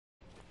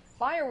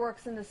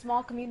Fireworks in the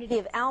small community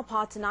of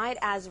Alpaugh tonight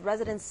as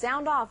residents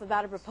sound off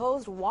about a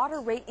proposed water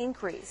rate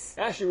increase.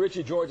 Ashley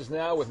Ritchie joins us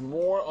now with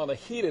more on a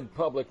heated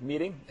public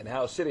meeting and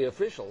how city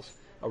officials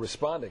are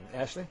responding.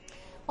 Ashley?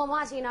 Well,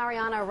 Monty and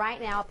Ariana,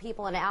 right now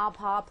people in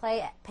Alpaugh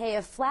pay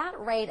a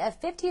flat rate of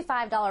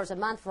 $55 a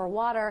month for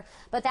water,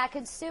 but that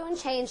could soon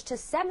change to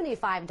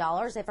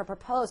 $75 if a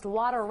proposed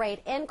water rate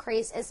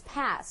increase is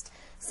passed.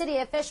 City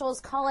officials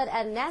call it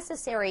a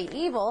necessary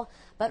evil,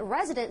 but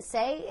residents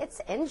say it's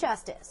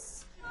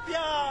injustice.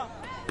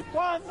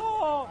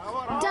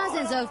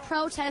 Dozens of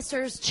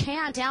protesters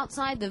chant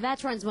outside the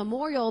Veterans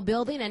Memorial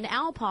Building in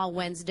Alpaugh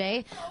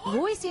Wednesday,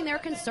 voicing their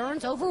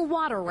concerns over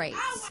water rates.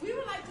 We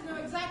would like to know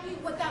exactly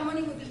what that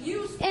money would be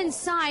used for.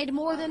 Inside,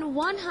 more than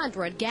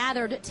 100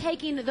 gathered,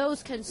 taking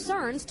those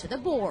concerns to the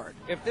board.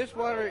 If this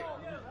water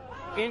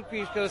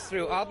increase goes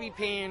through, I'll be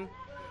paying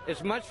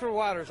as much for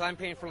water as I'm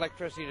paying for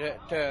electricity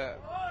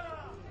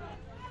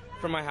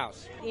for my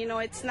house. You know,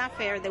 it's not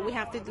fair that we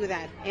have to do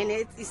that. And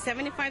it's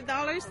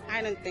 $75?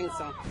 I don't think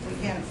so. We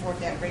can't afford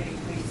that rate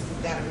increase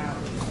with that amount.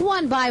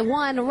 One by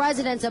one,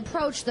 residents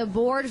approached the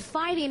board,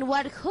 fighting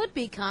what could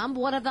become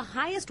one of the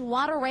highest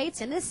water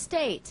rates in the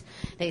state.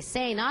 They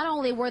say not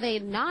only were they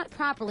not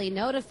properly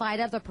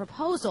notified of the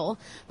proposal,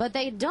 but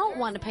they don't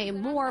want to pay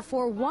more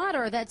for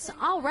water that's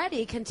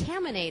already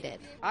contaminated.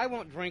 I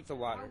won't drink the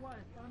water.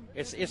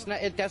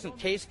 It doesn't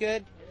taste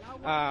good.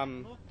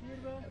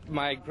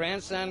 My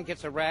grandson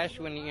gets a rash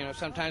when,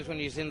 sometimes when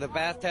he's in the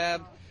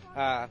bathtub.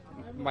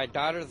 My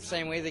daughter, the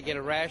same way, they get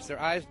a rash, their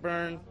eyes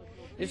burn.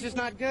 It's just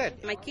not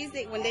good. My kids,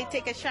 when they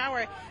take a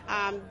shower,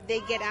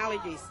 they get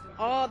allergies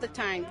all the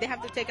time. They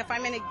have to take a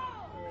 5-minute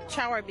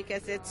shower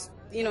because it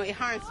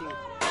harms you.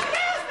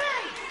 Excuse me!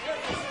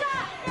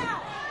 Stop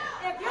now!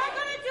 If you're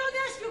going to do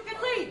this, you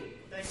can leave.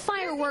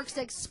 Fireworks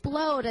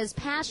explode as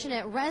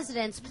passionate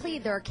residents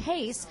plead their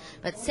case,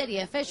 but city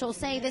officials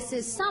say this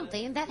is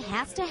something that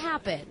has to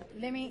happen.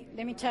 Let me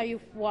tell you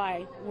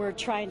why we're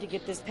trying to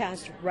get this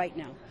passed right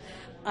now.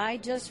 I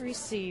just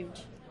received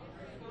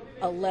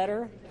a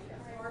letter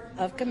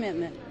of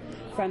commitment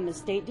from the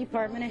State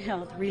Department of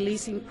Health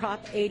releasing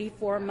Prop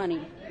 84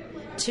 money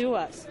to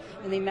us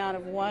in the amount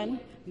of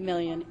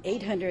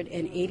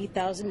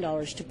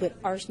 $1,880,000 to put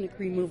arsenic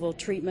removal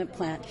treatment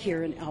plant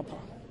here in Alpaugh.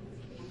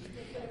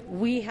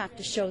 We have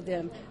to show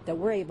them that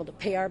we're able to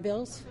pay our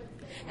bills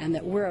and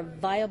that we're a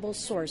viable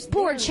source.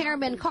 Board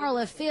Chairman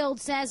Carla Field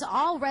says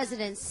all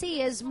residents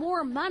see is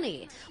more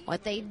money.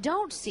 What they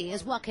don't see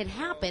is what can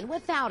happen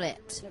without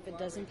it. If it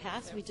doesn't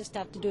pass, we just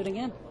have to do it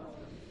again.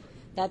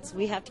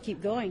 We have to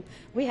keep going.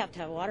 We have to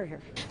have water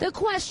here. The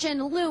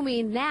question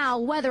looming now,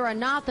 whether or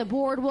not the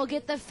board will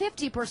get the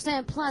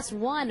 50% plus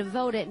one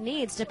vote it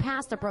needs to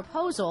pass the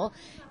proposal.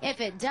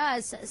 If it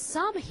does,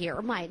 some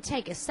here might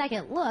take a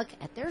second look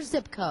at their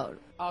zip code.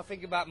 I'll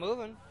think about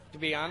moving, to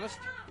be honest.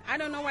 I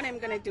don't know what I'm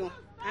going to do.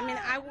 I mean,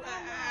 I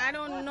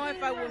don't know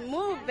if I would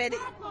move, but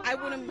I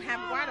wouldn't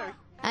have water.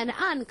 An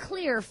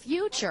unclear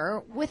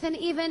future with an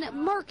even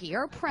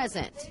murkier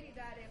present.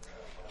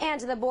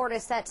 And the board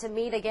is set to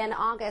meet again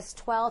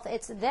August 12th.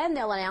 It's then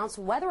they'll announce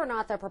whether or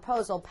not the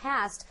proposal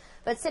passed.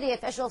 But city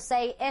officials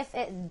say if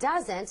it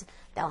doesn't,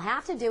 they'll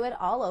have to do it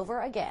all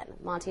over again.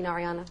 Monty and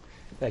Ariana.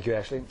 Thank you,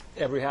 Ashley.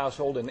 Every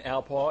household in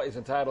Alpaugh is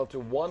entitled to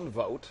one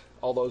vote.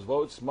 All those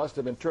votes must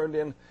have been turned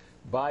in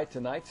by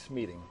tonight's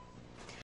meeting.